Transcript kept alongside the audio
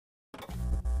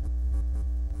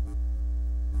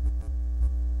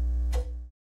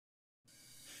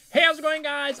Hey, how's it going,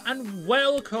 guys? And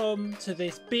welcome to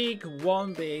this big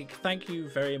thank you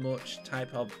very much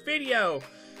type of video.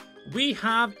 We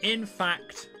have, in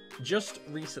fact, just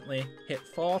recently hit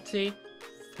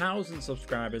 40,000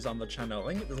 subscribers on the channel.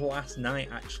 I think it was last night,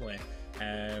 actually,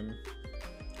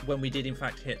 when we did, in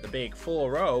fact, hit the big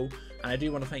 4-0. And I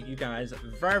do want to thank you guys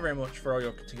very much for all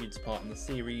your continued support on the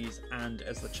series and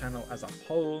as the channel as a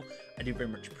whole. I do very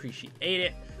much appreciate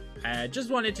it. Just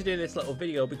wanted to do this little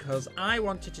video because I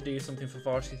wanted to do something for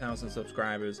 40,000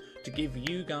 subscribers to give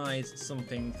you guys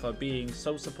something for being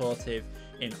so supportive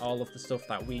in all of the stuff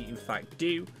that we in fact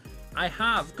do. I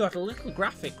have got a little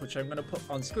graphic which I'm going to put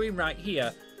on screen right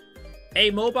here,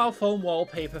 a mobile phone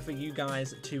wallpaper for you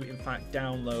guys to in fact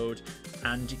download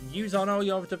and use on all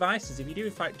your devices. If you do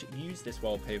in fact use this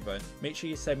wallpaper, make sure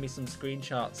you send me some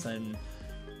screenshots and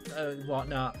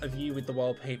whatnot of you with the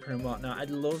wallpaper and whatnot.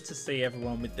 I'd love to see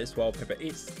everyone with this wallpaper.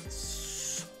 It's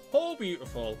so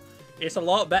beautiful. It's a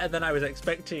lot better than I was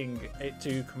expecting it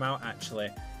to come out, actually.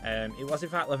 It was in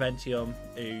fact Laventium,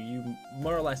 who you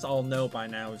more or less all know by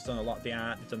now. We've done a lot of the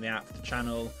art, we've done the art for the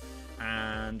channel,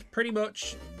 and pretty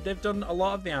much they've done a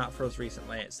lot of the art for us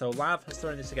recently. So Lav has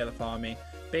thrown this together for me.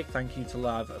 Big thank you to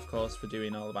Lav, of course, for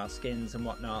doing all of our skins and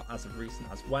whatnot as of recent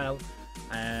as well.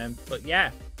 But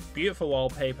yeah, beautiful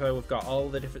wallpaper. We've got all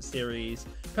the different series.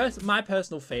 My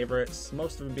personal favourites,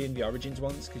 most of them being the Origins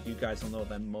ones, because you guys will know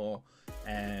them more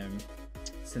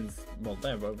since, well,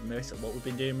 they're basically what we've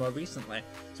been doing more recently.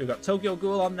 So we've got Tokyo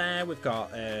Ghoul on there, we've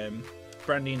got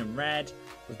Brandine and Red,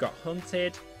 we've got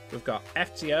Hunted, we've got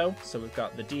FTO, so we've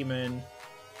got the demon,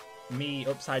 me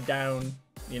upside down,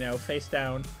 you know, face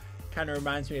down. Kind of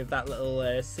reminds me of that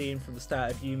little scene from the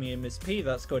start of Yumi and Miss P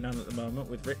that's going on at the moment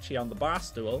with Richie on the bar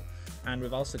stool. And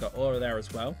we've also got Aura there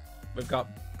as well. We've got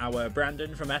our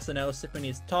Brandon from SNL sipping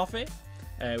his toffee.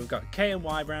 We've got K and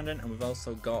Y Brandon, and we've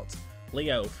also got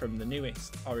Leo from the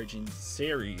newest Origins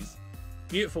series.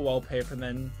 Beautiful wallpaper. And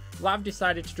then Lav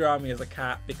decided to draw me as a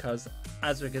cat because,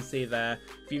 as we can see there,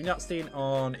 if you've not seen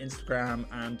on Instagram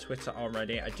and Twitter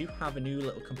already, I do have a new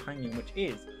little companion which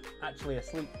is actually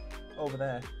asleep over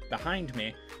there behind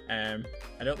me. I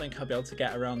don't think I'll be able to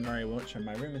get around very much, and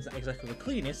my room isn't exactly the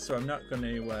cleanest, so I'm not going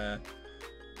to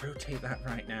rotate that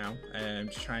right now to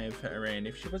try and fit her in.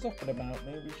 If she was up and about,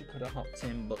 maybe she could have hopped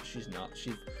in, but she's not.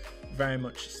 She's very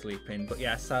much sleeping. But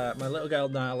yes, my little girl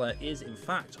Nyla is in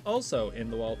fact also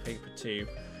in the wallpaper too.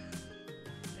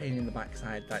 Pain in the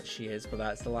backside that she is, but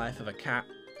that's the life of a cat.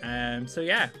 So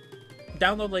yeah,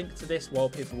 download link to this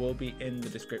wallpaper will be in the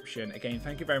description. Again,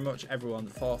 thank you very much everyone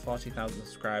for 40,000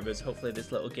 subscribers. Hopefully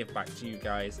this little give back to you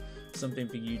guys, something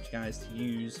for you guys to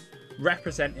use,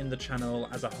 representing the channel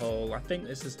as a whole. I think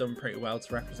this has done pretty well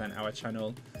to represent our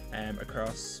channel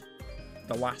across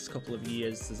the last couple of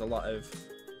years. There's a lot of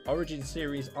Origin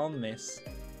series on this,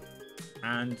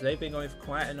 and they've been going for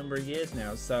quite a number of years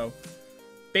now, so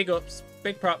big ups,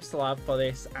 big props to Lav for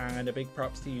this, and a big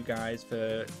props to you guys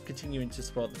for continuing to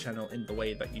support the channel in the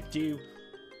way that you do.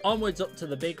 Onwards up to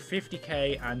the big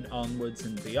 50k and onwards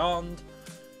and beyond.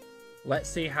 Let's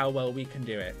see how well we can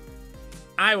do it.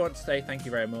 I want to say thank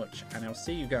you very much, and I'll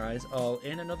see you guys all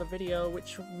in another video,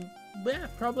 which, yeah,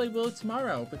 probably will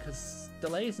tomorrow because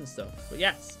delays and stuff. But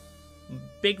yes,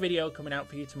 big video coming out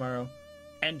for you tomorrow.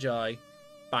 Enjoy.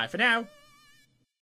 Bye for now.